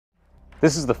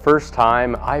This is the first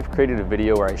time I've created a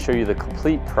video where I show you the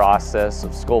complete process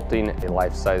of sculpting a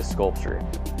life-size sculpture.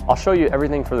 I'll show you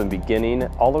everything from the beginning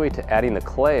all the way to adding the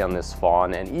clay on this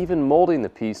fawn and even molding the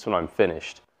piece when I'm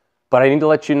finished. But I need to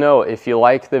let you know, if you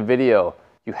like the video,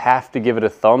 you have to give it a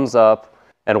thumbs up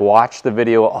and watch the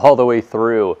video all the way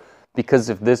through, because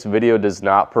if this video does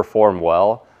not perform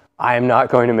well, I am not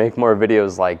going to make more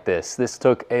videos like this. This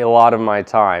took a lot of my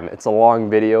time. It's a long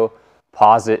video.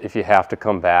 Pause it if you have to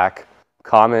come back.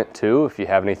 Comment too if you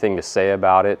have anything to say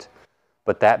about it.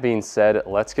 But that being said,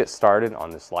 let's get started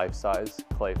on this life-size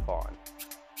clay fawn.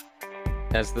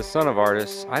 As the son of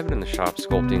artists, I've been in the shop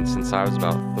sculpting since I was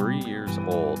about 3 years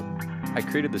old. I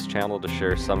created this channel to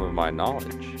share some of my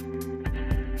knowledge.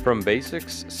 From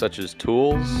basics such as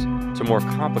tools to more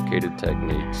complicated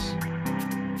techniques.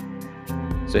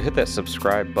 So hit that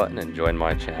subscribe button and join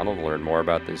my channel to learn more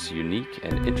about this unique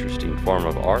and interesting form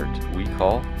of art we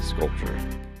call sculpture.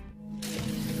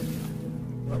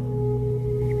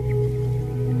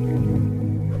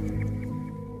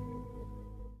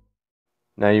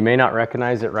 Now you may not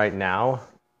recognize it right now.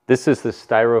 This is the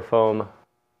styrofoam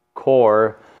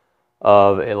core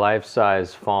of a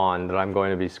life-size fawn that I'm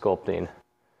going to be sculpting.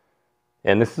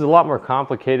 And this is a lot more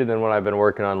complicated than what I've been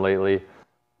working on lately,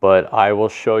 but I will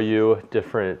show you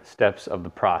different steps of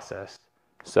the process.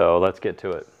 So let's get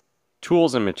to it.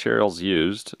 Tools and materials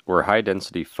used were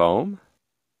high-density foam,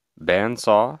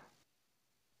 bandsaw,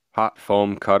 hot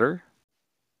foam cutter,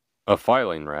 a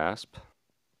filing rasp,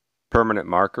 permanent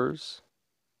markers,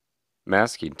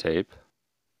 masking tape,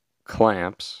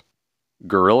 clamps,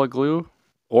 Gorilla Glue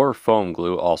or foam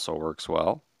glue also works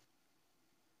well,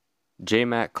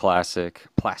 JMac Classic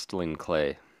plasteline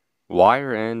clay,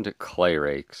 wire end clay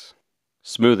rakes,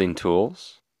 smoothing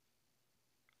tools,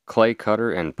 clay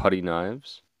cutter and putty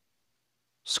knives,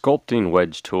 sculpting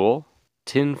wedge tool,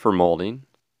 tin for molding,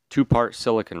 2-part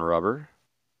silicone rubber,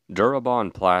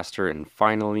 Durabond plaster, and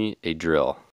finally a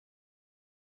drill.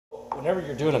 Whenever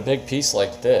you're doing a big piece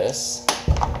like this,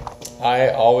 I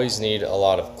always need a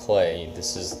lot of clay.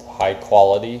 This is high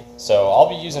quality, so I'll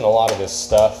be using a lot of this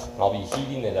stuff and I'll be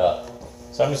heating it up.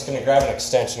 So I'm just going to grab an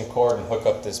extension cord and hook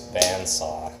up this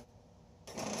bandsaw.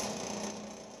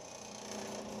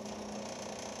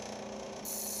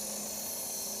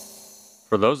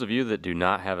 For those of you that do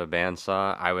not have a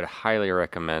bandsaw, I would highly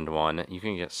recommend one. You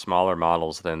can get smaller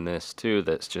models than this too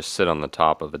that just sit on the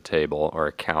top of a table or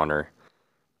a counter.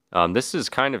 This is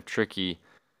kind of tricky,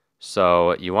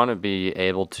 so you want to be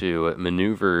able to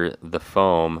maneuver the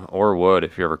foam or wood,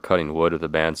 if you're ever cutting wood with a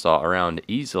bandsaw, around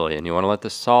easily, and you want to let the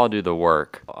saw do the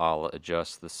work. I'll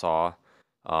adjust the saw,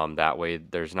 that way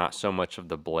there's not so much of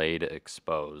the blade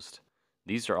exposed.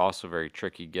 These are also very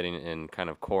tricky getting in kind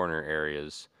of corner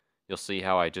areas. You'll see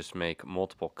how I just make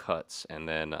multiple cuts and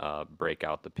then break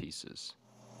out the pieces.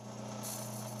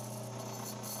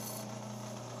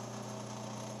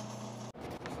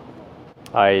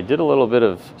 I did a little bit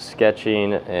of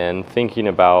sketching and thinking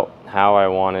about how I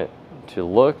want it to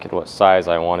look and what size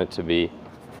I want it to be.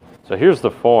 So here's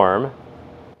the form.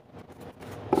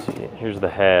 Here's the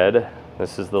head.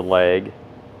 This is the leg.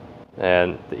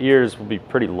 And the ears will be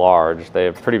pretty large. They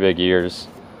have pretty big ears.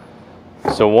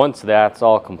 So once that's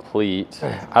all complete,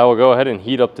 I will go ahead and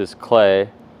heat up this clay,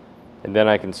 and then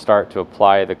I can start to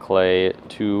apply the clay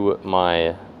to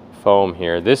my foam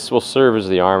here. This will serve as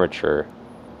the armature.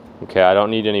 Okay, I don't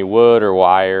need any wood or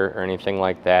wire or anything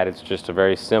like that. It's just a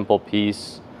very simple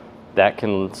piece that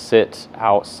can sit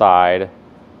outside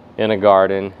in a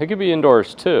garden. It could be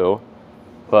indoors too,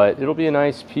 but it'll be a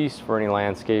nice piece for any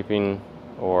landscaping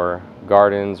or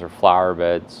gardens or flower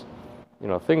beds, you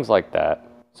know, things like that.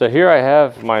 So here I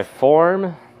have my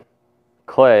form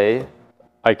clay.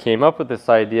 I came up with this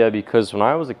idea because when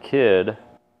I was a kid,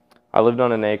 I lived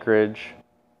on an acreage.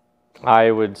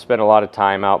 I would spend a lot of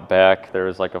time out back. There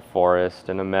was like a forest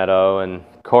and a meadow and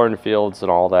cornfields and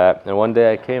all that. And one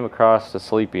day I came across a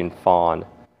sleeping fawn.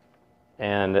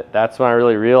 And that's when I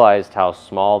really realized how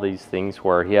small these things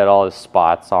were. He had all his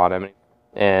spots on him.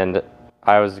 And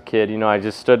I was a kid, you know, I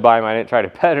just stood by him. I didn't try to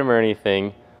pet him or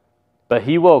anything. But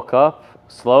he woke up,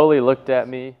 slowly looked at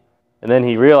me, and then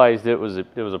he realized it was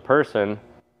a person.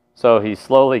 So he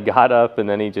slowly got up and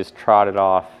then he just trotted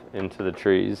off into the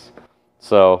trees.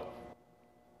 So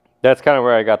that's kind of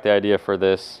where I got the idea for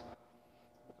this,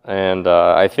 and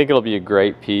I think it'll be a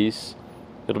great piece.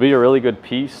 It'll be a really good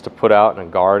piece to put out in a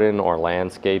garden or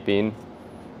landscaping.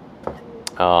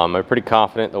 I'm pretty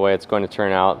confident the way it's going to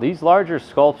turn out. These larger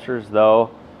sculptures, though,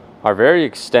 are very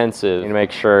extensive. You need to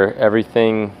make sure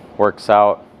everything works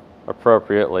out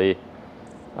appropriately.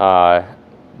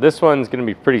 This one's going to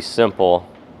be pretty simple.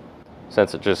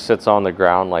 since it just sits on the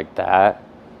ground like that.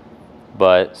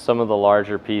 But some of the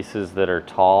larger pieces that are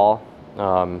tall,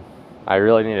 I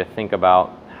really need to think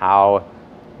about how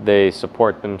they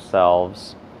support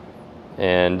themselves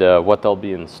and what they'll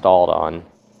be installed on.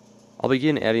 I'll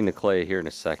begin adding the clay here in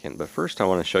a second, but first I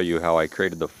want to show you how I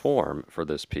created the form for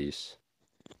this piece.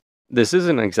 This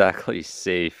isn't exactly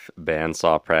safe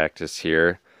bandsaw practice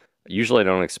here. Usually I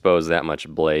don't expose that much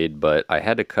blade, but I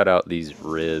had to cut out these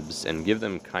ribs and give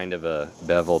them kind of a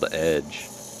beveled edge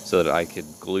so that I could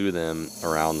glue them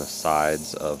around the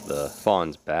sides of the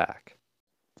fawn's back.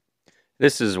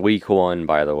 This is week 1,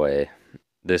 by the way.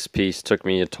 This piece took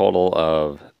me a total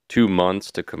of 2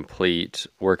 months to complete,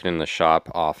 working in the shop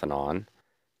off and on.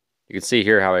 You can see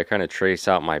here how I kind of trace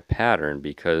out my pattern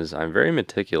because I'm very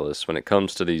meticulous when it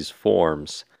comes to these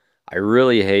forms. I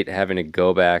really hate having to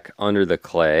go back under the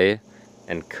clay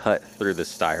and cut through the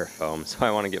styrofoam, so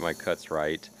I want to get my cuts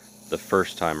right the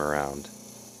first time around.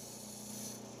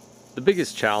 The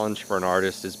biggest challenge for an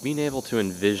artist is being able to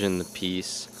envision the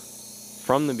piece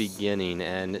from the beginning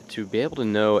and to be able to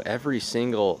know every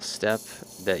single step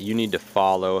that you need to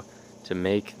follow to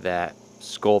make that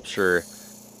sculpture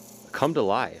come to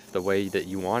life the way that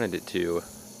you wanted it to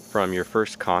from your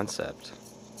first concept.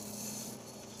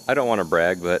 I don't want to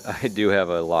brag, but I do have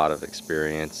a lot of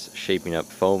experience shaping up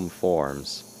foam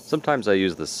forms. Sometimes I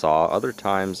use the saw, other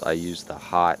times I use the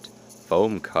hot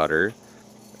foam cutter.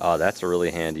 That's a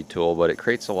really handy tool, but it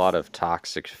creates a lot of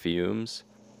toxic fumes,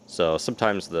 so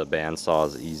sometimes the bandsaw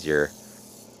is easier.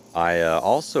 I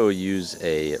also use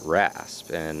a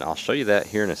rasp, and I'll show you that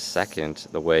here in a second,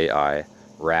 the way I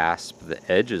rasp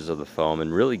the edges of the foam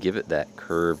and really give it that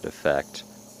curved effect.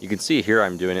 You can see here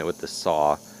I'm doing it with the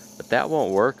saw, but that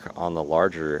won't work on the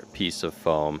larger piece of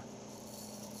foam.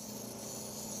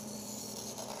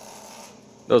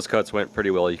 Those cuts went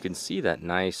pretty well. You can see that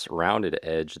nice rounded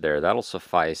edge there. That'll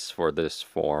suffice for this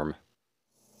form.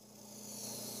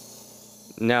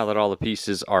 Now that all the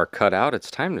pieces are cut out, it's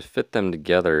time to fit them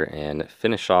together and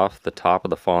finish off the top of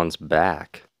the fawn's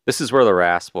back. This is where the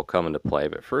rasp will come into play,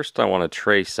 but first I want to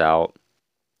trace out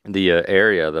the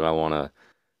area that I want to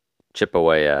chip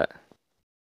away at.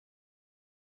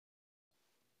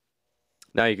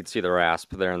 Now you can see the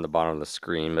rasp there in the bottom of the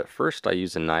screen, but first I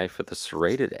use a knife with a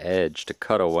serrated edge to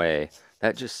cut away.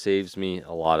 That just saves me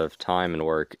a lot of time and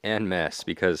work and mess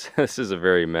because this is a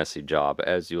very messy job,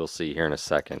 as you'll see here in a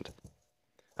second.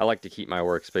 I like to keep my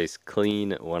workspace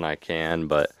clean when I can,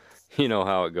 but you know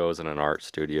how it goes in an art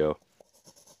studio.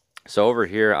 So over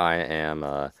here I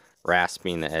am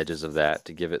rasping the edges of that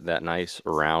to give it that nice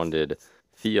rounded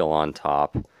feel on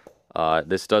top.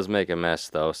 This does make a mess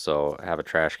though, so have a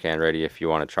trash can ready if you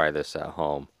want to try this at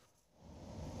home.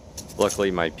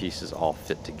 Luckily my pieces all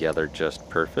fit together just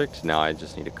perfect. Now I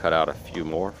just need to cut out a few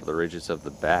more for the ridges of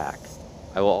the back.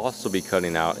 I will also be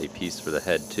cutting out a piece for the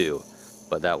head too,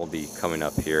 but that will be coming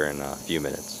up here in a few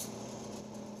minutes.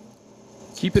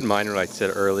 Keep in mind what I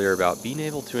said earlier about being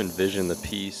able to envision the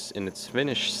piece in its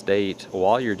finished state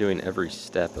while you're doing every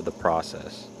step of the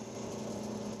process.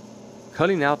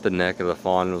 Cutting out the neck of the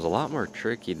fawn was a lot more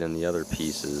tricky than the other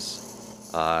pieces.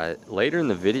 Later in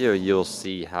the video you'll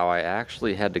see how I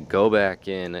actually had to go back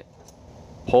in,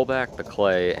 pull back the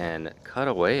clay, and cut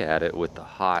away at it with the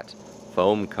hot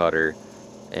foam cutter.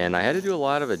 And I had to do a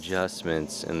lot of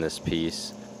adjustments in this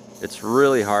piece. It's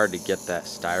really hard to get that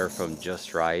styrofoam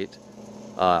just right.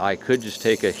 I could just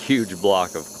take a huge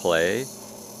block of clay,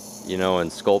 you know,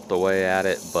 and sculpt away at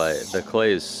it, but the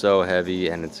clay is so heavy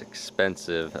and it's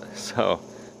expensive, so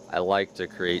I like to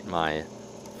create my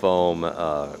foam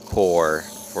core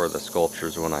for the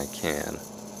sculptures when I can.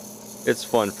 It's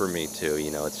fun for me too, you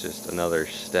know, it's just another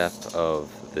step of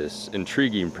this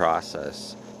intriguing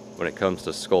process when it comes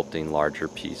to sculpting larger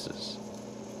pieces.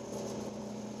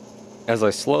 As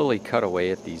I slowly cut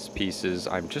away at these pieces,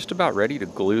 I'm just about ready to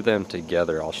glue them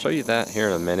together. I'll show you that here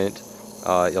in a minute.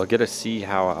 You'll get to see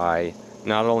how I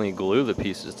not only glue the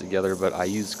pieces together, but I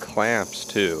use clamps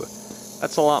too.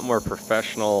 That's a lot more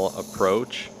professional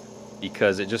approach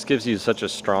because it just gives you such a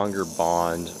stronger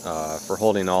bond for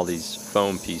holding all these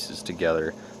foam pieces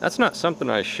together. That's not something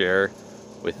I share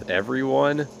with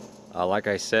everyone. Like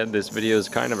I said, this video is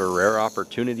kind of a rare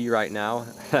opportunity right now.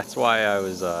 That's why I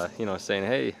was, you know, saying,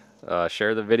 hey,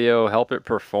 share the video, help it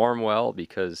perform well,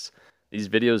 because these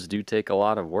videos do take a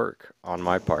lot of work on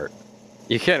my part.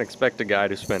 You can't expect a guy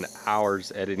to spend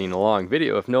hours editing a long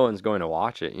video if no one's going to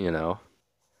watch it, you know.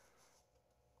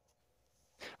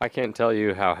 I can't tell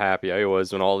you how happy I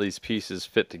was when all these pieces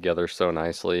fit together so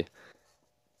nicely.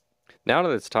 Now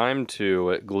that it's time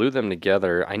to glue them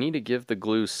together, I need to give the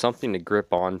glue something to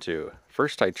grip onto.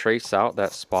 First I trace out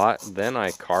that spot, then I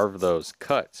carve those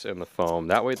cuts in the foam.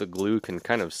 That way the glue can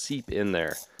kind of seep in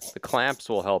there. The clamps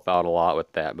will help out a lot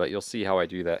with that, but you'll see how I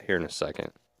do that here in a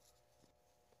second.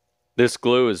 This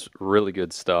glue is really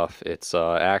good stuff. It's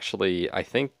actually, I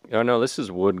think, oh no, this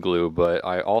is wood glue, but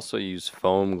I also use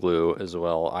foam glue as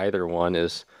well. Either one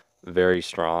is very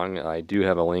strong. I do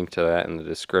have a link to that in the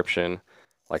description.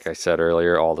 Like I said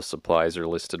earlier, all the supplies are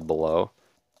listed below.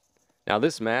 Now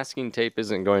this masking tape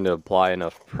isn't going to apply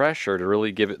enough pressure to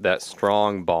really give it that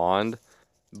strong bond,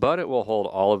 but it will hold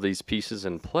all of these pieces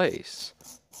in place,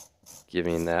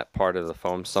 giving that part of the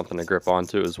foam something to grip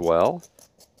onto as well.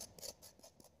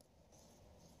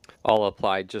 I'll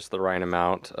apply just the right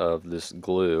amount of this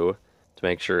glue to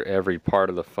make sure every part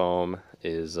of the foam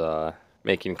is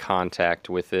making contact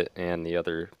with it and the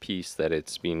other piece that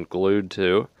it's being glued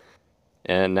to.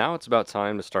 And now it's about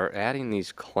time to start adding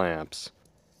these clamps.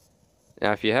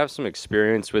 Now if you have some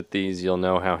experience with these, you'll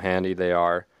know how handy they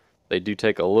are. They do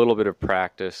take a little bit of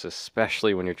practice,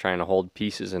 especially when you're trying to hold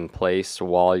pieces in place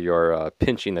while you're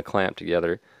pinching the clamp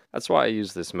together. That's why I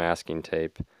use this masking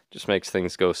tape. Just makes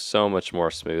things go so much more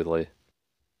smoothly.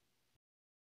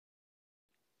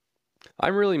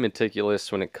 I'm really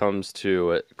meticulous when it comes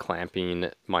to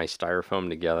clamping my styrofoam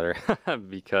together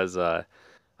because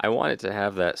I want it to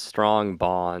have that strong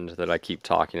bond that I keep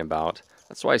talking about.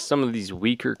 That's why some of these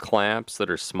weaker clamps that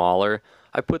are smaller,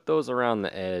 I put those around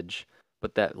the edge,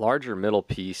 but that larger middle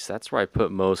piece, that's where I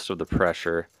put most of the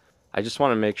pressure. I just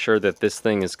want to make sure that this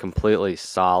thing is completely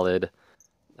solid.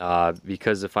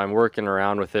 Because if I'm working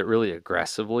around with it really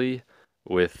aggressively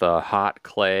with hot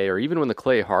clay, or even when the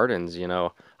clay hardens, you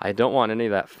know, I don't want any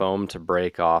of that foam to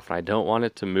break off, and I don't want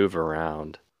it to move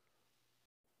around.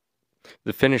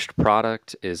 The finished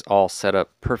product is all set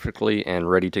up perfectly and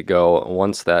ready to go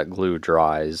once that glue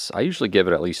dries. I usually give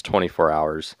it at least 24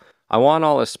 hours. I want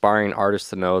all aspiring artists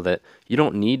to know that you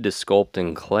don't need to sculpt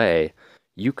in clay.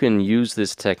 You can use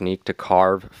this technique to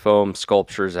carve foam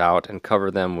sculptures out and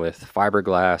cover them with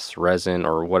fiberglass, resin,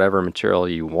 or whatever material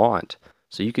you want.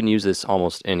 So you can use this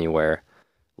almost anywhere.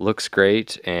 Looks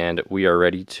great, and we are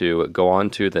ready to go on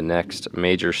to the next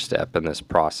major step in this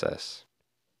process.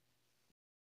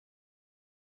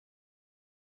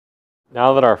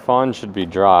 Now that our fawn should be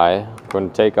dry, I'm going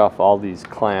to take off all these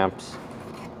clamps.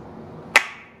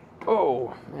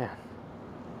 Oh, man.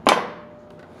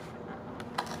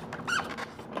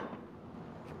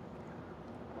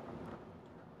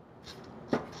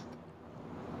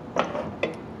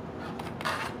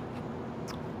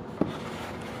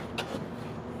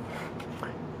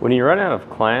 When you run out of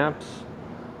clamps,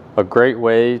 a great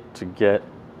way to get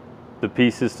the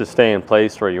pieces to stay in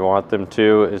place where you want them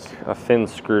to is a thin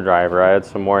screwdriver. I had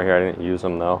some more here, I didn't use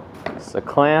them though. So a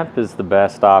clamp is the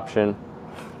best option.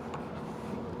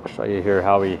 I'll show you here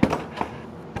how that's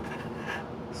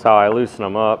how I loosen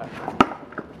them up.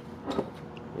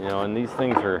 You know, and these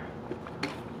things are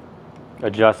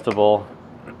adjustable,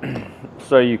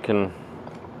 so you can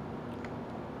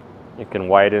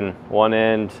widen one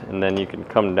end and then you can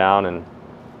come down and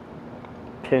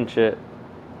pinch it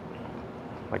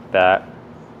like that.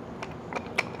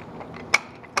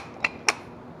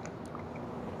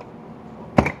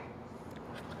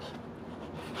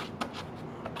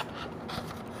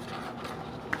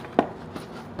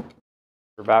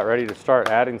 We're about ready to start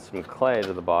adding some clay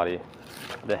to the body.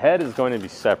 The head is going to be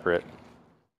separate.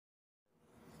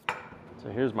 So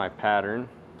here's my pattern.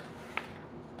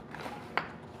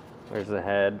 There's the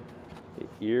head,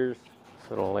 the ears,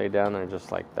 so it'll lay down there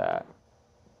just like that.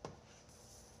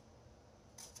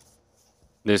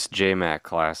 This JMac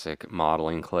Classic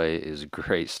modeling clay is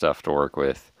great stuff to work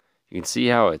with. You can see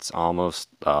how it's almost,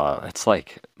 it's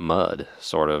like mud,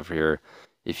 sort of here.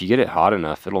 If you get it hot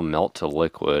enough, it'll melt to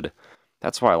liquid.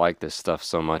 That's why I like this stuff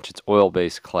so much. It's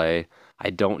oil-based clay. I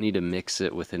don't need to mix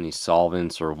it with any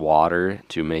solvents or water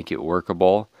to make it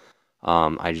workable.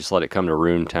 I just let it come to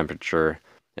room temperature,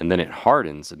 and then it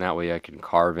hardens, and that way I can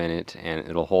carve in it and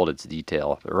it'll hold its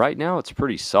detail. But right now it's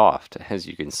pretty soft, as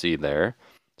you can see there.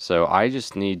 So I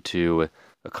just need to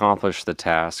accomplish the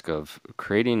task of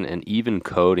creating an even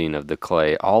coating of the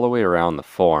clay all the way around the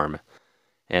form.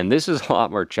 And this is a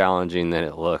lot more challenging than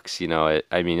it looks. You know,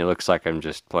 I mean, it looks like I'm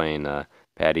just playing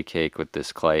patty cake with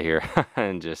this clay here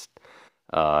and just,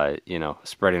 you know,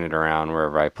 spreading it around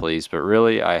wherever I please. But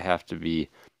really, I have to be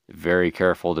very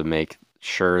careful to make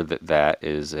sure that that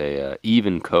is a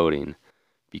even coating,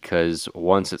 because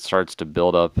once it starts to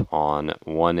build up on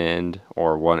one end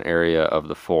or one area of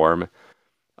the form,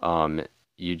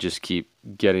 you just keep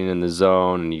getting in the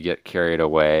zone and you get carried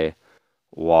away.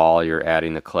 while you're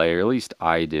adding the clay, or at least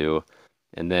I do.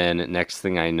 And then next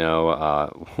thing I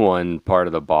know, one part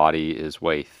of the body is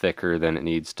way thicker than it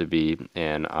needs to be,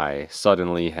 and I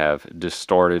suddenly have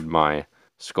distorted my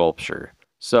sculpture.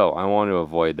 So I want to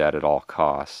avoid that at all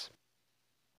costs.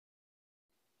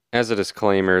 As a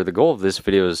disclaimer, the goal of this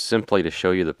video is simply to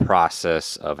show you the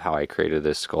process of how I created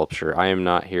this sculpture. I am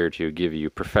not here to give you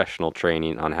professional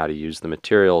training on how to use the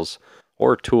materials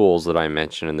or tools that I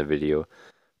mentioned in the video,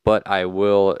 but I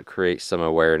will create some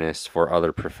awareness for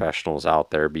other professionals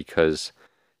out there, because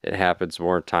it happens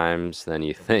more times than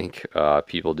you think.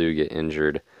 People do get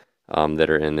injured that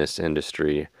are in this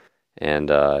industry, and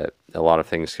a lot of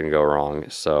things can go wrong.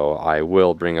 So I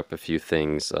will bring up a few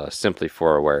things simply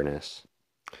for awareness.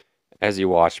 As you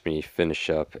watch me finish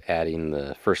up adding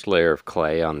the first layer of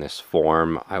clay on this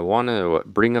form, I want to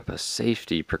bring up a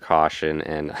safety precaution,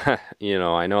 and you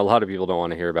know, I know a lot of people don't want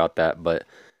to hear about that, but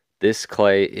this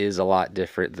clay is a lot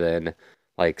different than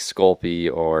like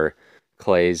Sculpey or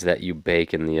clays that you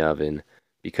bake in the oven,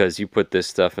 because you put this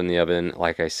stuff in the oven,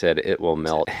 like I said, it will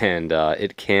melt, and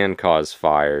it can cause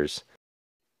fires.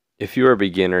 If you're a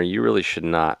beginner, you really should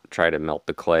not try to melt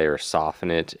the clay or soften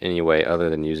it any way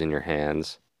other than using your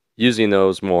hands. Using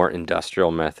those more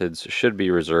industrial methods should be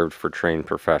reserved for trained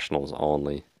professionals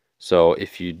only. So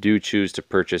if you do choose to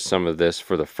purchase some of this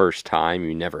for the first time,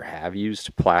 you never have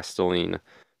used plastiline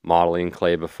modeling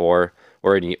clay before,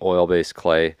 or any oil-based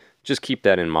clay, just keep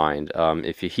that in mind.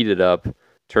 If you heat it up,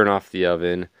 turn off the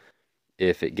oven.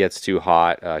 If it gets too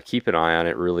hot, keep an eye on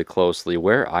it really closely.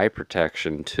 Wear eye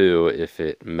protection too. If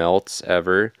it melts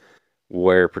ever,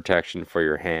 wear protection for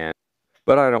your hand.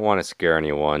 But I don't want to scare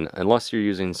anyone. Unless you're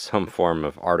using some form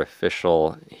of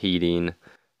artificial heating,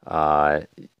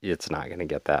 it's not going to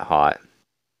get that hot.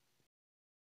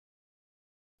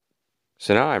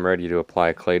 So now I'm ready to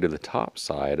apply clay to the top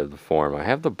side of the form. I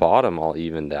have the bottom all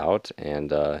evened out,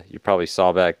 and you probably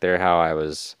saw back there how I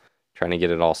was trying to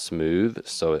get it all smooth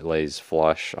so it lays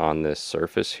flush on this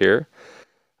surface here.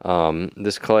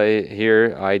 This clay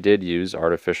here, I did use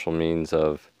artificial means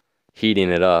of heating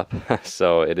it up,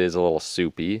 so it is a little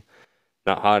soupy.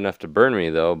 Not hot enough to burn me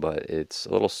though, but it's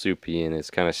a little soupy and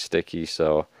it's kind of sticky,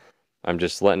 so I'm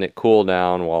just letting it cool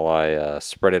down while I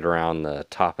spread it around the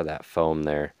top of that foam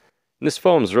there. And this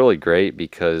foam's really great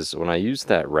because when I used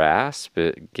that rasp,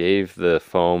 it gave the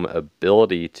foam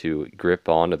ability to grip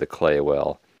onto the clay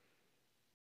well.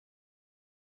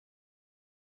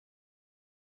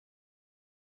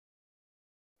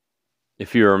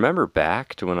 If you remember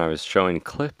back to when I was showing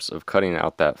clips of cutting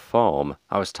out that foam,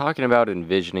 I was talking about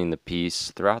envisioning the piece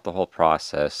throughout the whole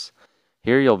process.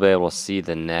 Here you'll be able to see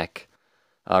the neck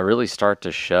really start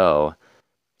to show.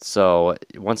 So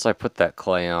once I put that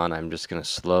clay on, I'm just going to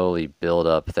slowly build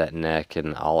up that neck,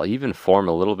 and I'll even form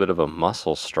a little bit of a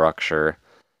muscle structure.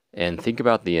 And think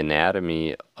about the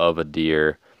anatomy of a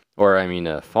deer, or I mean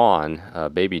a fawn,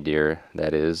 a baby deer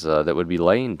that is, that would be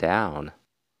laying down.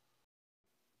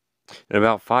 In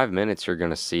about 5 minutes, you're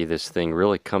going to see this thing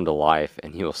really come to life,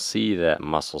 and you'll see that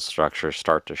muscle structure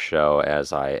start to show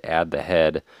as I add the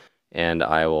head, and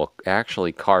I will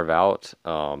actually carve out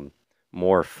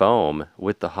more foam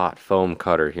with the hot foam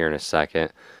cutter here in a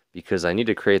second, because I need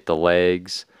to create the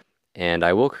legs, and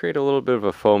I will create a little bit of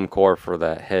a foam core for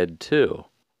that head too.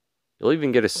 You'll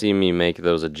even get to see me make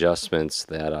those adjustments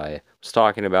that I was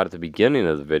talking about at the beginning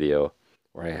of the video,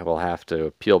 where I will have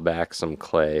to peel back some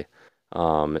clay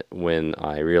when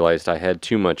I realized I had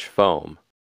too much foam.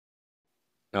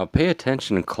 Now pay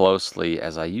attention closely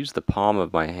as I use the palm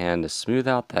of my hand to smooth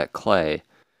out that clay.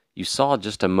 You saw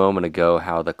just a moment ago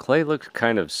how the clay looked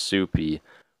kind of soupy.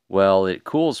 Well, it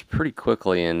cools pretty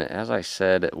quickly, and as I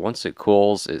said, once it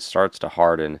cools, it starts to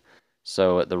harden.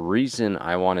 So the reason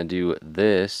I want to do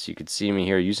this, you can see me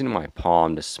here using my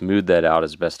palm to smooth that out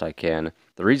as best I can.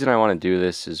 The reason I want to do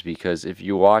this is because if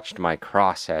you watched my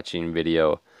cross-hatching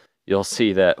video, you'll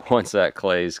see that once that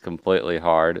clay is completely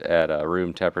hard at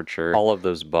room temperature, all of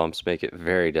those bumps make it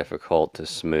very difficult to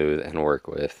smooth and work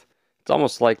with. It's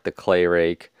almost like the clay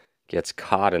rake gets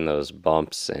caught in those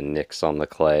bumps and nicks on the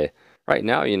clay. Right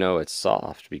now, you know, it's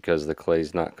soft because the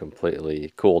clay's not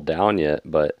completely cooled down yet,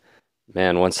 but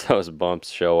man, once those bumps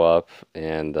show up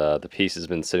and the piece has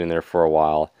been sitting there for a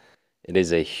while, it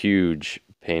is a huge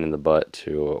pain in the butt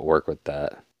to work with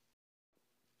that.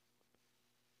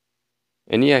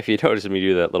 And yeah, if you notice me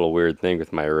do that little weird thing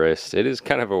with my wrist, it is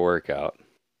kind of a workout.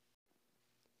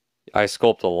 I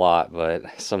sculpt a lot, but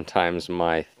sometimes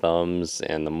my thumbs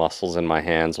and the muscles in my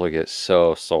hands will get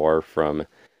so sore from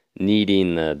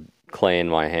kneading the clay in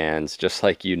my hands, just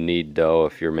like you knead dough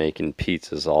if you're making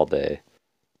pizzas all day.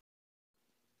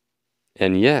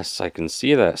 And yes, I can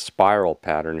see that spiral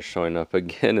pattern showing up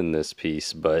again in this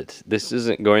piece, but this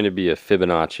isn't going to be a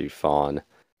Fibonacci fawn.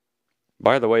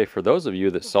 By the way, for those of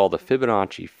you that saw the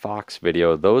Fibonacci Fox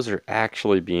video, those are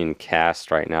actually being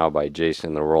cast right now by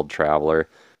Jason the World Traveler.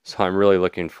 So I'm really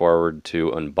looking forward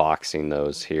to unboxing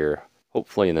those here,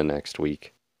 hopefully in the next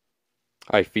week.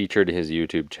 I featured his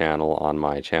YouTube channel on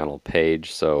my channel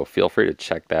page, so feel free to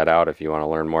check that out if you want to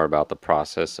learn more about the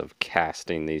process of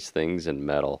casting these things in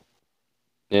metal.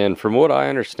 And from what I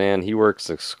understand, he works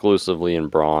exclusively in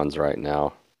bronze right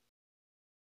now.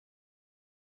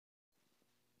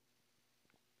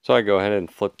 So I go ahead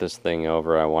and flip this thing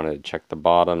over. I wanted to check the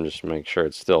bottom just to make sure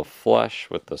it's still flush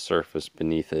with the surface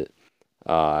beneath it.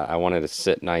 I wanted to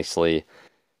sit nicely,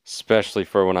 especially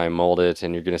for when I mold it,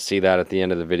 and you're going to see that at the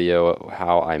end of the video,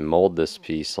 how I mold this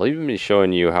piece. I'll even be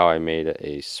showing you how I made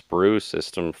a sprue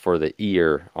system for the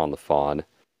ear on the fawn.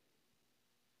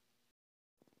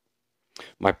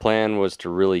 My plan was to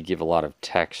really give a lot of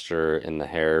texture in the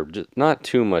hair, just not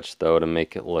too much though to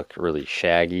make it look really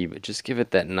shaggy, but just give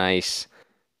it that nice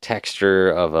texture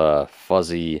of a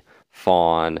fuzzy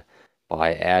fawn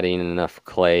by adding enough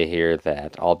clay here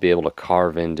that I'll be able to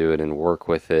carve into it and work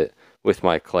with it with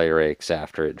my clay rakes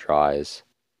after it dries.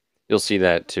 You'll see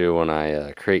that too when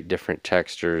I create different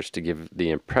textures to give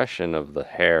the impression of the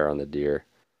hair on the deer.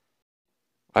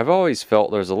 I've always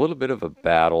felt there's a little bit of a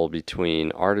battle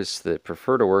between artists that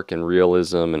prefer to work in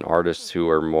realism and artists who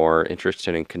are more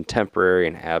interested in contemporary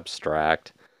and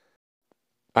abstract.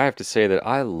 I have to say that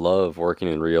I love working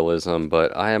in realism,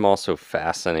 but I am also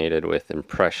fascinated with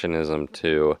impressionism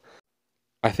too.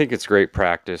 I think it's great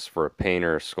practice for a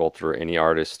painter, a sculptor, or any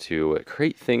artist to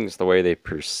create things the way they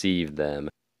perceive them.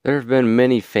 There have been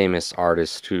many famous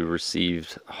artists who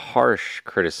received harsh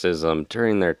criticism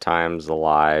during their times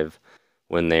alive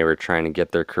when they were trying to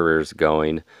get their careers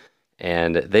going.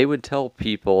 And they would tell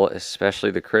people, especially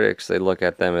the critics, they'd look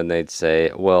at them and they'd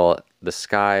say, well, the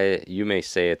sky, you may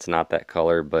say it's not that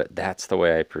color, but that's the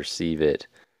way I perceive it.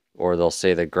 Or they'll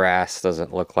say the grass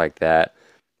doesn't look like that.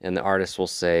 And the artist will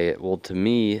say, well, to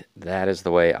me, that is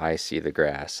the way I see the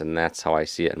grass, and that's how I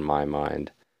see it in my mind.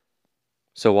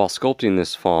 So while sculpting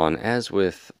this fawn, as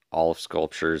with all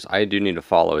sculptures, I do need to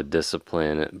follow a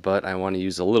discipline, but I want to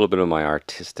use a little bit of my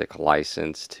artistic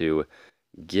license to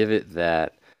give it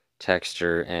that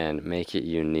texture and make it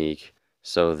unique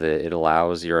so that it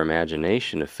allows your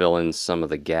imagination to fill in some of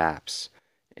the gaps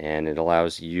and it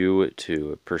allows you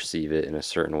to perceive it in a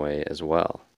certain way as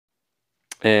well.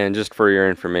 And just for your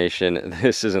information,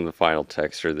 this isn't the final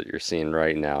texture that you're seeing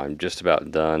right now. I'm just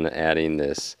about done adding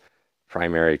this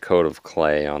primary coat of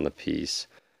clay on the piece.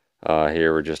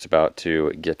 Here we're just about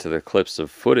to get to the clips of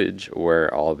footage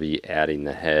where I'll be adding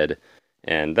the head.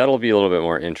 And that'll be a little bit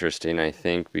more interesting, I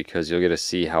think, because you'll get to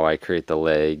see how I create the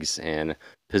legs and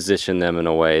position them in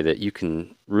a way that you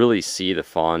can really see the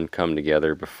fawn come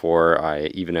together before I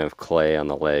even have clay on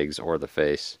the legs or the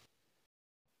face.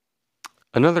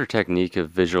 Another technique of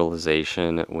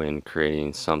visualization when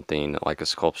creating something like a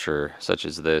sculpture such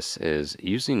as this is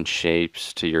using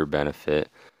shapes to your benefit.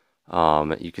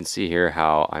 You can see here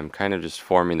how I'm kind of just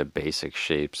forming the basic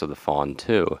shapes of the fawn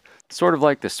too. Sort of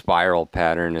like the spiral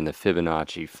pattern in the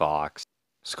Fibonacci fox.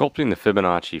 Sculpting the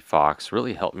Fibonacci fox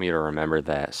really helped me to remember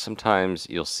that sometimes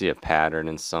you'll see a pattern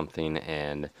in something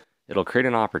and it'll create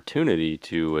an opportunity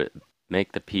to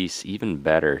make the piece even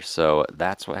better. So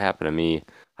that's what happened to me.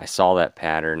 I saw that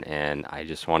pattern and I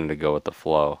just wanted to go with the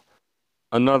flow.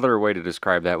 Another way to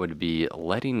describe that would be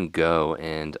letting go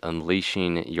and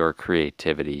unleashing your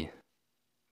creativity.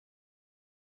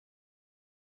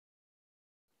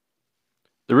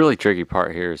 The really tricky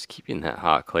part here is keeping that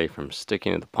hot clay from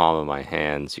sticking to the palm of my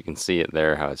hands. You can see it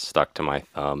there, how it's stuck to my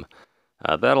thumb.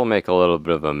 That'll make a little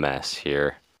bit of a mess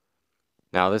here.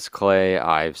 Now this clay,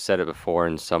 I've said it before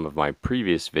in some of my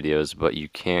previous videos, but you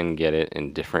can get it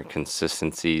in different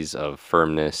consistencies of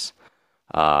firmness.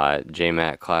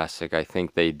 JMac Classic, I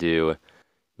think they do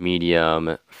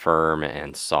medium, firm,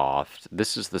 and soft.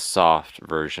 This is the soft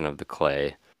version of the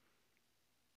clay.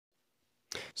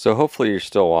 So hopefully you're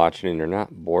still watching and you're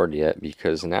not bored yet,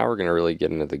 because now we're going to really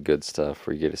get into the good stuff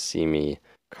where you get to see me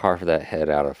carve that head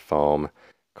out of foam,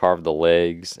 carve the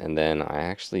legs, and then I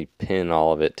actually pin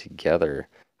all of it together.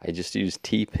 I just use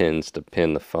T-pins to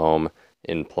pin the foam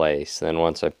in place. Then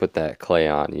once I put that clay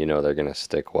on, you know they're going to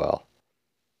stick well.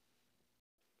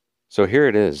 So here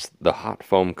it is, the hot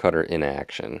foam cutter in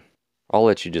action. I'll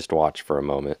let you just watch for a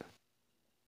moment.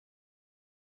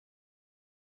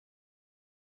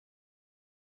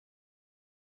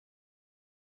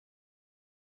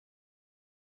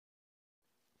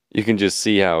 You can just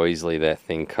see how easily that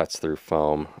thing cuts through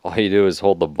foam. All you do is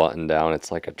hold the button down, it's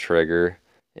like a trigger,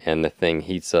 and the thing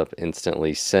heats up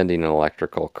instantly, sending an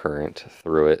electrical current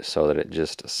through it so that it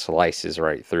just slices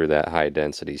right through that high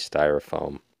density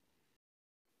styrofoam.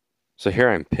 So here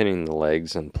I'm pinning the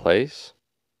legs in place.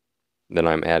 Then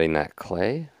I'm adding that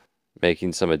clay,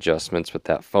 making some adjustments with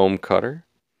that foam cutter.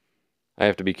 I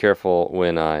have to be careful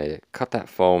when I cut that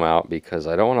foam out because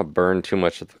I don't want to burn too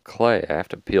much of the clay. I have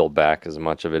to peel back as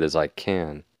much of it as I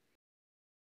can.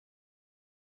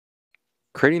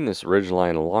 Creating this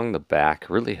ridgeline along the back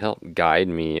really helped guide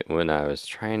me when I was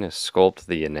trying to sculpt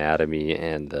the anatomy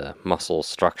and the muscle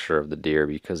structure of the deer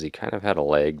because he kind of had a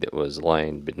leg that was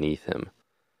lying beneath him.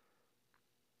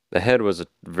 The head was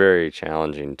very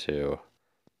challenging too.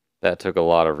 That took a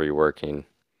lot of reworking.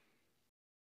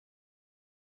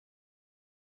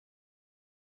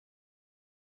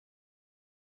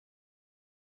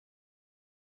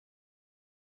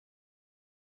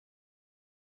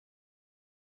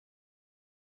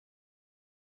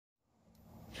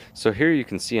 So here you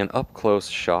can see an up-close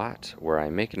shot where I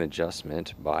make an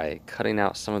adjustment by cutting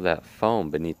out some of that foam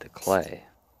beneath the clay.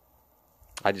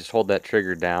 I just hold that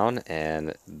trigger down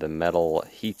and the metal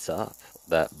heats up.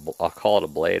 I'll call it a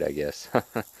blade, I guess.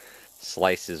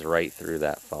 Slices right through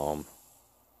that foam.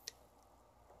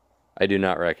 I do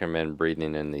not recommend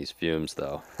breathing in these fumes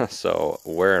though, so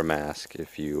wear a mask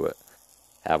if you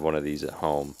have one of these at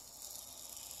home.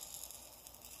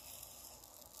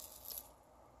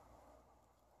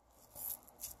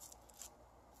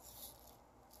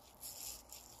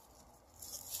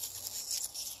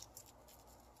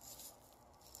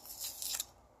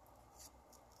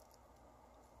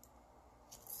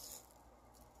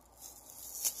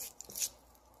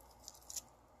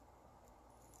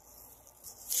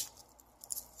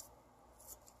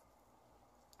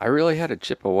 I really had to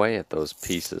chip away at those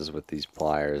pieces with these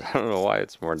pliers. I don't know why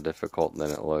it's more difficult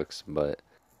than it looks, but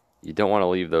you don't want to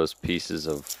leave those pieces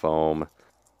of foam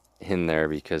in there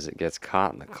because it gets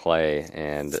caught in the clay.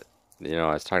 And you know,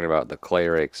 I was talking about the clay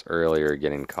rakes earlier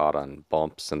getting caught on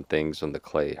bumps and things when the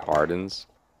clay hardens.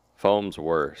 Foam's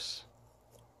worse.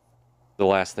 The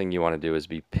last thing you want to do is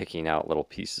be picking out little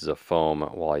pieces of foam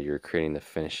while you're creating the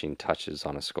finishing touches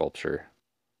on a sculpture.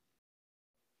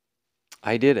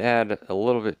 I did add a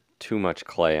little bit too much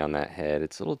clay on that head.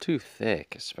 It's a little too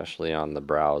thick, especially on the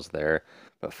brows there.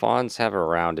 But fawns have a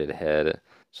rounded head,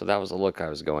 so that was the look I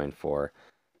was going for.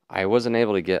 I wasn't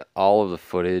able to get all of the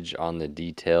footage on the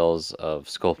details of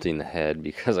sculpting the head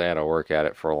because I had to work at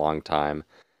it for a long time.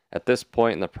 At this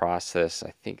point in the process,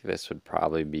 I think this would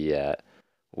probably be at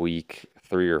week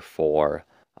 3 or 4.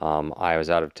 I was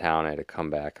out of town, I had to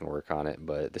come back and work on it,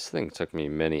 but this thing took me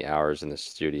many hours in the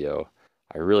studio.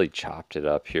 I really chopped it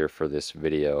up here for this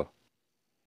video.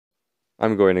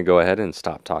 I'm going to go ahead and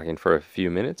stop talking for a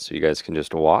few minutes so you guys can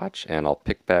just watch, and I'll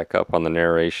pick back up on the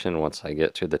narration once I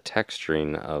get to the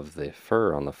texturing of the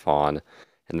fur on the fawn,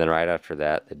 and then right after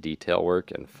that the detail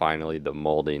work, and finally the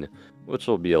molding, which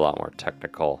will be a lot more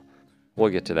technical.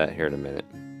 We'll get to that here in a minute.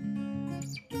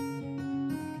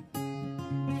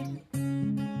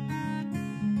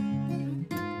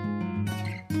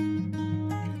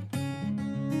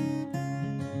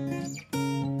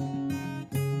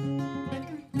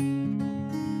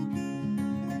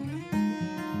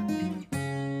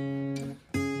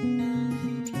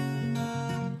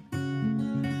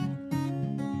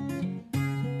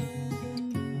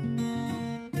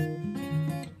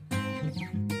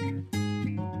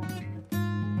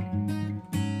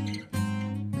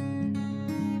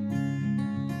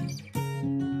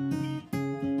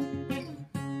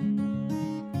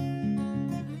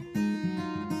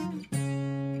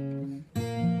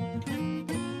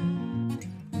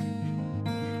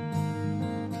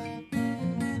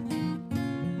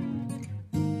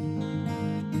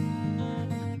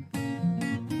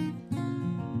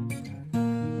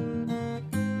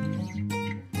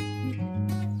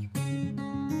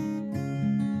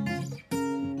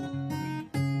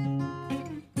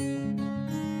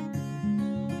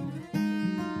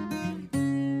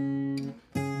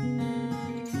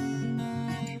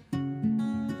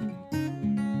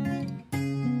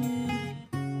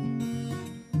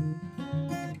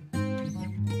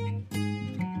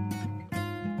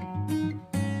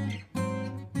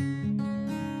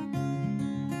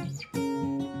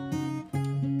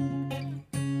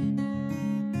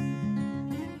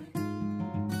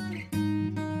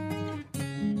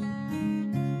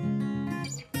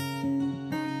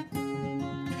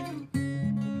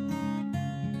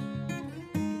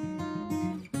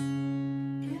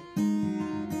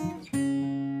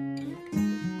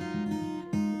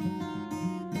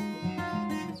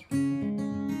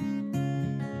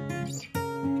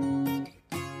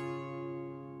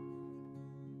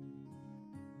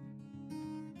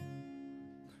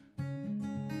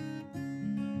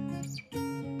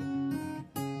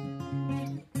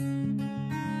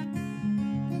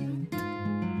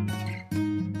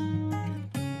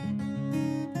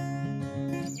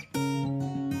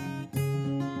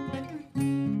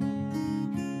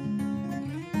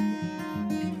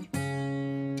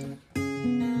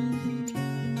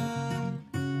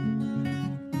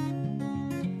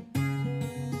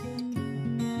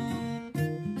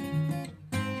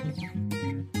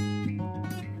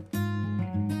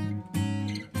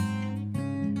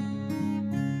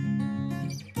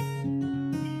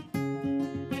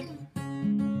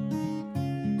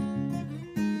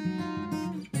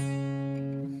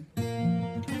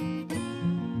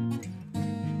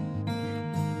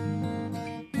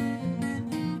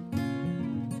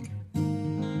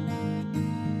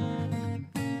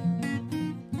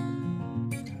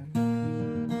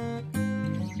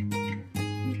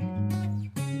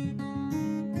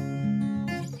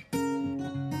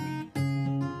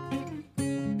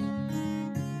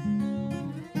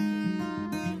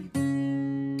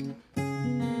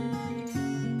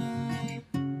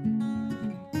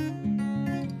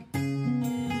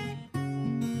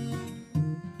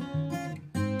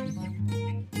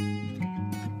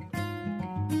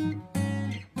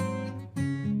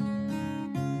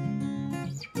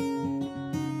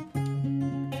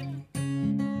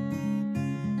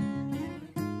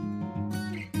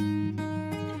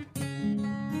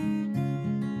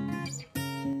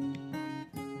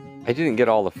 I didn't get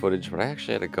all the footage, but I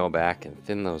actually had to go back and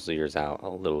thin those ears out a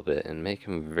little bit and make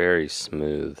them very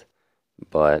smooth.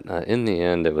 But in the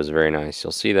end, it was very nice.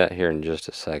 You'll see that here in just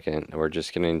a second. We're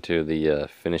just getting to the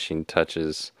finishing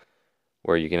touches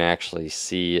where you can actually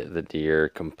see the deer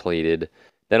completed.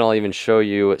 Then I'll even show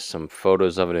you some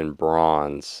photos of it in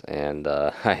bronze, and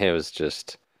I was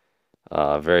just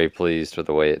very pleased with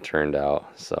the way it turned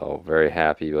out. So very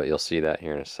happy, but you'll see that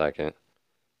here in a second.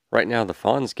 Right now the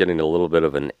fawn's getting a little bit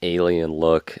of an alien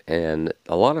look, and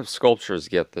a lot of sculptures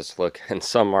get this look, and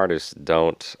some artists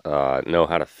don't know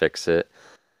how to fix it.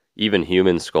 Even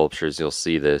human sculptures, you'll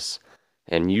see this.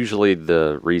 And usually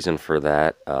the reason for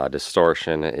that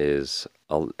distortion is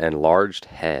an enlarged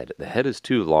head. The head is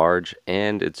too large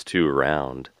and it's too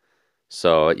round.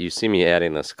 So you see me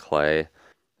adding this clay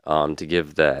to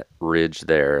give that ridge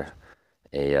there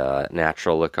a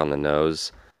natural look on the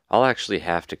nose. I'll actually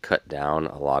have to cut down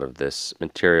a lot of this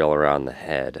material around the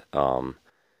head,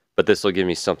 but this will give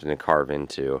me something to carve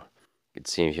into. You can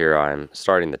see here I'm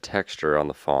starting the texture on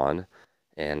the fawn,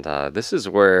 and this is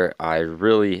where I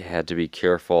really had to be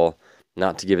careful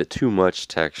not to give it too much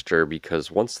texture, because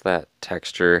once that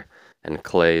texture and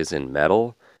clay is in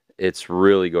metal, it's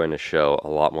really going to show a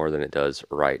lot more than it does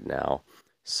right now.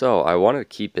 So I want to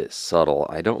keep it subtle.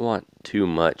 I don't want too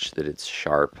much that it's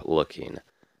sharp looking.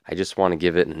 I just want to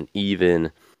give it an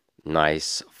even,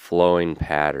 nice, flowing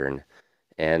pattern.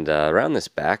 And around this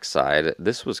backside,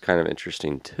 this was kind of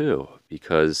interesting too,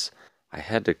 because I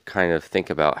had to kind of think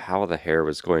about how the hair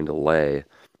was going to lay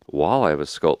while I was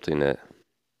sculpting it.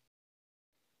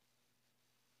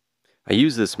 I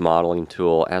use this modeling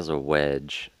tool as a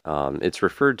wedge. It's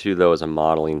referred to, though, as a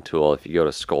modeling tool if you go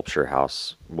to Sculpture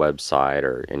House website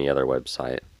or any other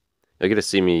website. You'll get to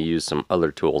see me use some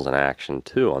other tools in action,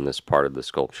 too, on this part of the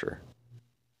sculpture.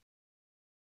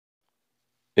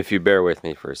 If you bear with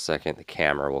me for a second, the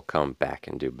camera will come back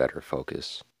and do better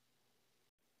focus.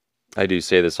 I do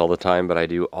say this all the time, but I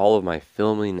do all of my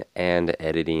filming and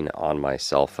editing on my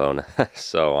cell phone,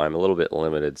 so I'm a little bit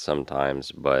limited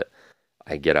sometimes, but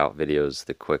I get out videos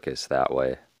the quickest that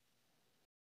way.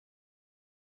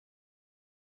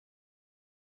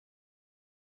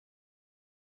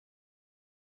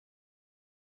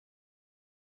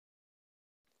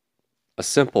 A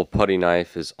simple putty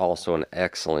knife is also an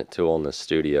excellent tool in the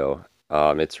studio.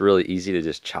 It's really easy to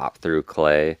just chop through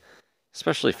clay,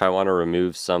 especially if I want to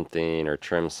remove something or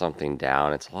trim something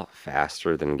down. It's a lot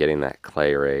faster than getting that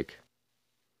clay rake.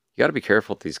 You got to be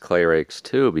careful with these clay rakes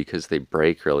too, because they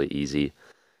break really easy.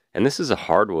 And this is a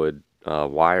hardwood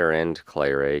wire end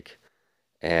clay rake,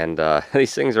 and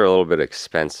these things are a little bit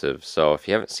expensive. So if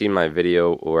you haven't seen my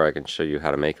video where I can show you how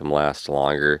to make them last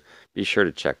longer, be sure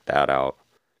to check that out,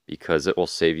 because it will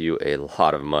save you a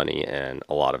lot of money and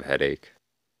a lot of headache.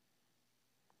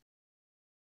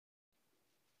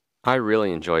 I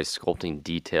really enjoy sculpting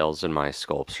details in my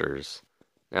sculptures.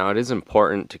 Now, it is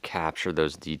important to capture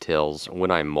those details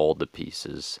when I mold the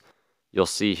pieces. You'll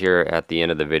see here at the end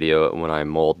of the video when I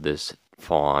mold this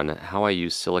fawn how I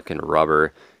use silicone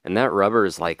rubber, and that rubber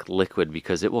is like liquid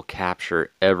because it will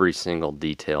capture every single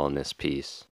detail in this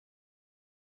piece.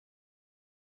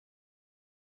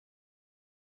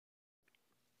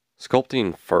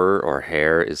 Sculpting fur or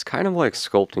hair is kind of like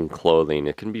sculpting clothing.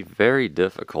 It can be very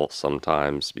difficult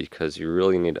sometimes because you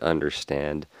really need to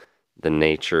understand the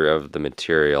nature of the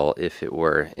material if it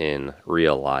were in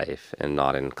real life and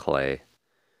not in clay.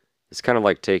 It's kind of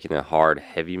like taking a hard,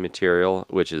 heavy material,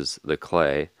 which is the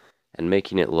clay, and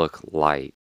making it look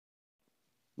light.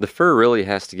 The fur really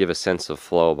has to give a sense of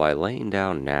flow by laying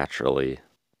down naturally.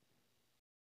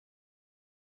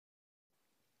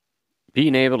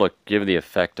 Being able to give the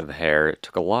effect of hair, it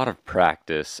took a lot of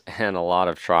practice and a lot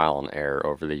of trial and error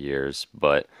over the years,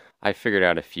 but I figured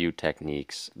out a few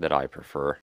techniques that I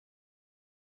prefer.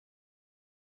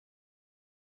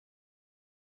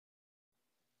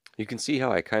 You can see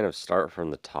how I kind of start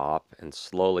from the top and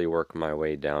slowly work my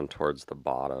way down towards the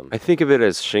bottom. I think of it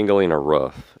as shingling a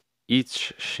roof.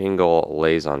 Each shingle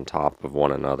lays on top of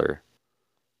one another,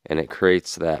 and it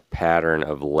creates that pattern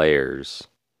of layers.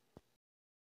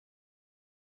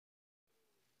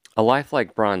 A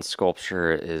lifelike bronze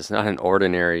sculpture is not an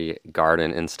ordinary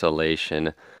garden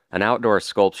installation. An outdoor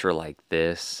sculpture like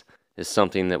this is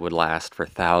something that would last for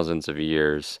thousands of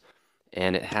years.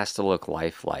 And it has to look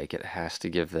lifelike. It has to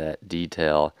give that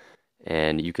detail,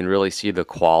 and you can really see the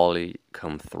quality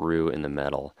come through in the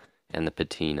metal and the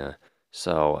patina.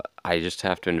 So I just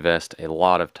have to invest a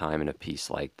lot of time in a piece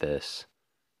like this.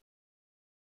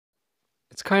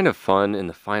 It's kind of fun in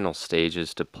the final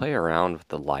stages to play around with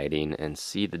the lighting and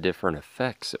see the different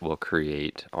effects it will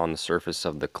create on the surface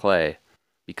of the clay.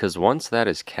 because once that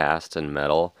is cast in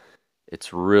metal,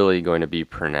 it's really going to be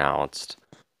pronounced.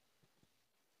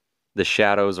 The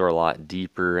shadows are a lot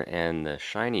deeper and the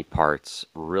shiny parts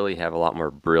really have a lot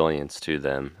more brilliance to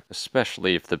them,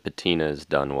 especially if the patina is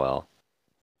done well.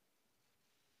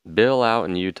 Bill out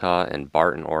in Utah and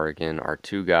Bart in Oregon are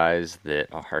two guys that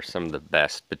are some of the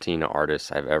best patina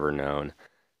artists I've ever known.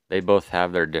 They both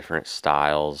have their different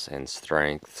styles and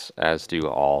strengths, as do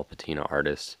all patina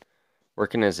artists.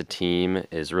 Working as a team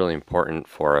is really important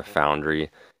for a foundry,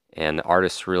 and the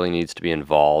artist really needs to be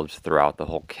involved throughout the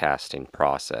whole casting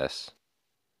process.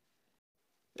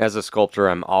 As a sculptor,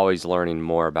 I'm always learning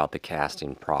more about the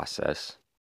casting process.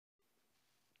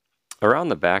 Around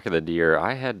the back of the deer,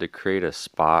 I had to create a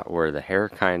spot where the hair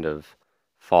kind of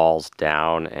falls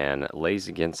down and lays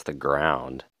against the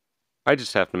ground. I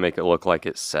just have to make it look like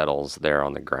it settles there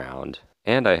on the ground.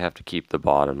 And I have to keep the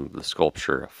bottom of the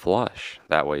sculpture flush.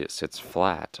 That way it sits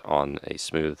flat on a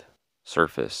smooth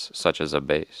surface, such as a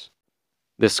base.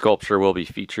 This sculpture will be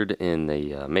featured in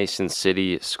the Mason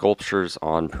City Sculptures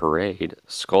on Parade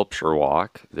Sculpture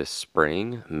Walk this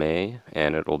spring, May,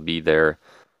 and it will be there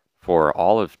for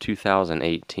all of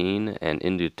 2018 and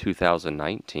into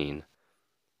 2019.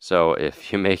 So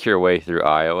if you make your way through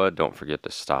Iowa, don't forget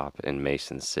to stop in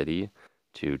Mason City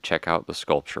to check out the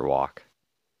sculpture walk.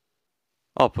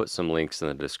 I'll put some links in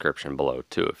the description below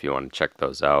too if you want to check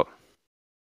those out.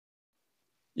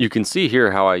 You can see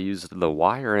here how I used the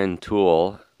wire end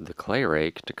tool, the clay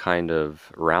rake, to kind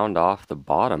of round off the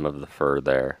bottom of the fur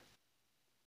there.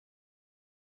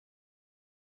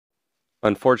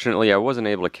 Unfortunately, I wasn't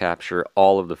able to capture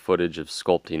all of the footage of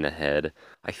sculpting the head.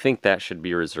 I think that should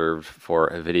be reserved for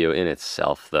a video in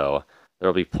itself, though. There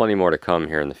will be plenty more to come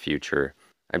here in the future.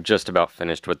 I'm just about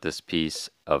finished with this piece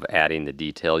of adding the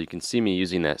detail. You can see me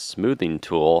using that smoothing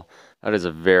tool. That is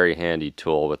a very handy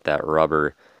tool with that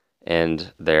rubber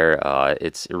end there.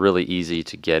 It's really easy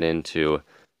to get into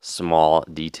small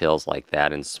details like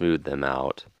that and smooth them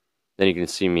out. Then you can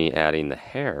see me adding the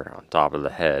hair on top of the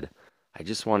head. I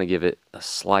just want to give it a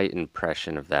slight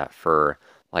impression of that fur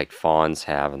like fawns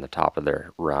have on the top of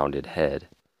their rounded head.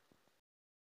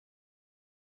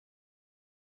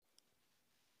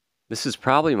 This is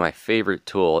probably my favorite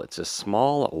tool. It's a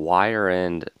small wire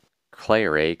end clay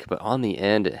rake, but on the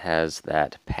end it has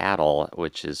that paddle,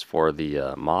 which is for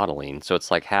the modeling. So it's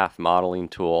like half modeling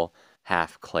tool,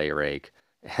 half clay rake.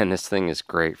 And this thing is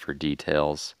great for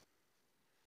details.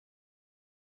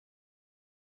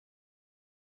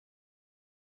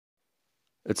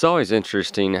 It's always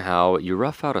interesting how you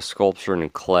rough out a sculpture in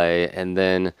clay and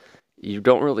then you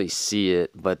don't really see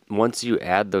it, but once you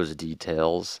add those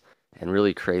details and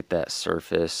really create that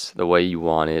surface the way you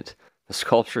want it, the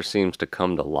sculpture seems to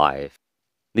come to life.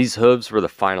 These hooves were the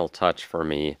final touch for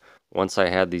me. Once I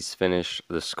had these finished,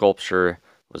 the sculpture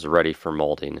was ready for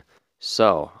molding.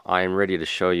 So, I am ready to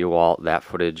show you all that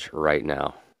footage right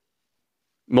now.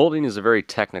 Molding is a very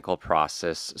technical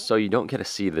process, so you don't get to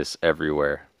see this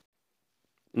everywhere.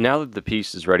 Now that the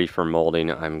piece is ready for molding,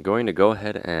 I'm going to go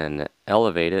ahead and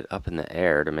elevate it up in the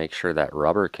air to make sure that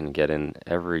rubber can get in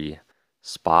every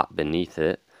spot beneath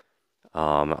it.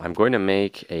 I'm going to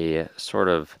make a sort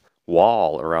of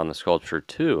wall around the sculpture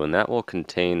too, and that will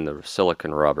contain the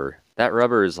silicone rubber. That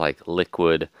rubber is like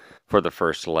liquid for the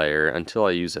first layer until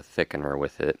I use a thickener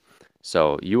with it.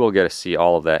 So you will get to see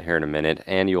all of that here in a minute,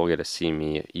 and you will get to see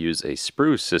me use a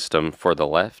sprue system for the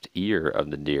left ear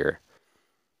of the deer.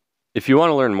 If you want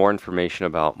to learn more information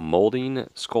about molding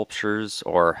sculptures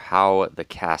or how the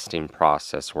casting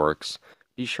process works,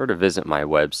 be sure to visit my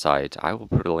website. I will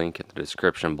put a link in the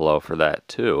description below for that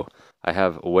too. I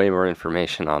have way more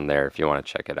information on there if you want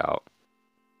to check it out.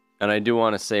 And I do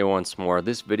want to say once more,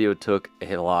 this video took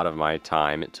a lot of my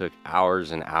time. It took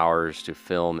hours and hours to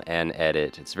film and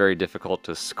edit. It's very difficult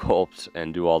to sculpt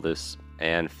and do all this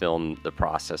and film the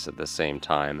process at the same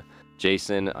time.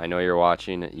 Jason, I know you're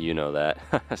watching, you know that.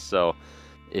 So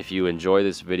if you enjoy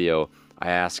this video, I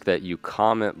ask that you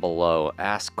comment below,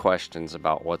 ask questions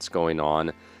about what's going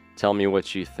on, tell me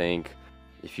what you think.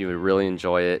 If you really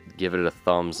enjoy it, give it a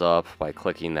thumbs up by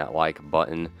clicking that like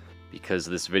button, because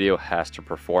this video has to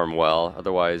perform well.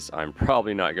 Otherwise, I'm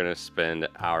probably not going to spend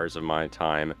hours of my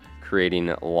time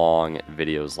creating long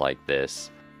videos like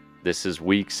this. This is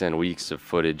weeks and weeks of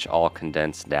footage all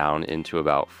condensed down into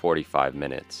about 45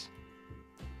 minutes.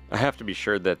 I have to be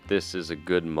sure that this is a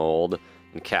good mold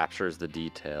and captures the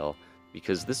detail,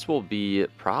 because this will be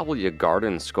probably a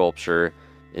garden sculpture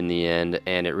in the end,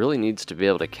 and it really needs to be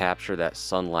able to capture that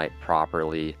sunlight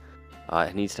properly.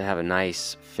 It needs to have a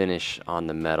nice finish on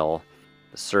the metal.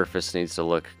 The surface needs to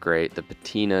look great. The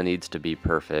patina needs to be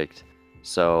perfect.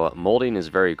 So molding is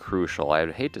very crucial.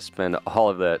 I'd hate to spend all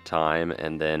of that time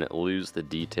and then lose the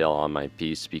detail on my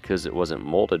piece because it wasn't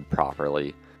molded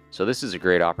properly. So this is a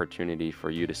great opportunity for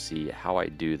you to see how I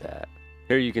do that.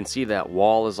 Here you can see that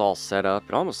wall is all set up.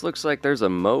 It almost looks like there's a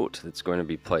moat that's going to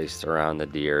be placed around the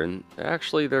deer, and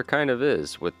actually there kind of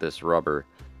is with this rubber.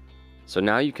 So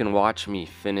now you can watch me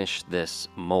finish this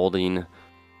molding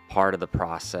part of the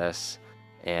process,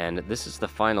 and this is the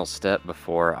final step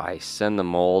before I send the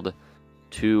mold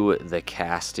to the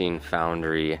casting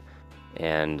foundry.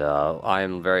 And I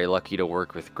am very lucky to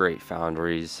work with great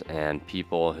foundries and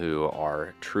people who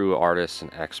are true artists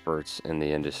and experts in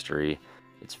the industry.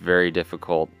 It's very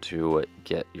difficult to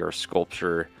get your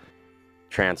sculpture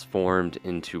transformed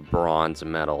into bronze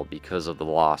metal because of the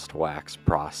lost wax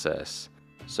process.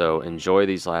 So enjoy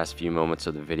these last few moments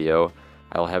of the video.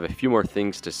 I'll have a few more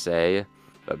things to say,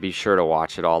 but be sure to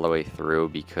watch it all the way through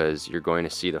because you're going to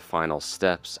see the final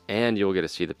steps and you'll get to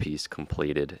see the piece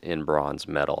completed in bronze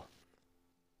metal.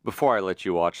 Before I let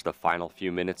you watch the final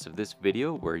few minutes of this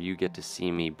video where you get to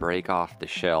see me break off the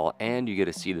shell and you get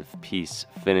to see the piece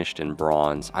finished in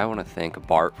bronze, I want to thank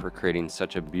Bart for creating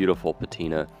such a beautiful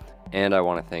patina, and I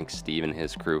want to thank Steve and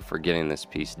his crew for getting this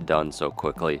piece done so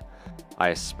quickly. I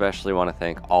especially want to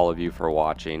thank all of you for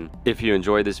watching. If you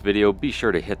enjoyed this video, be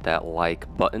sure to hit that like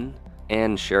button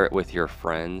and share it with your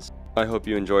friends. I hope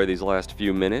you enjoy these last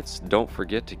few minutes. Don't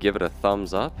forget to give it a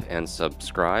thumbs up and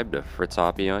subscribe to Fritz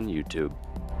Hoppe on YouTube.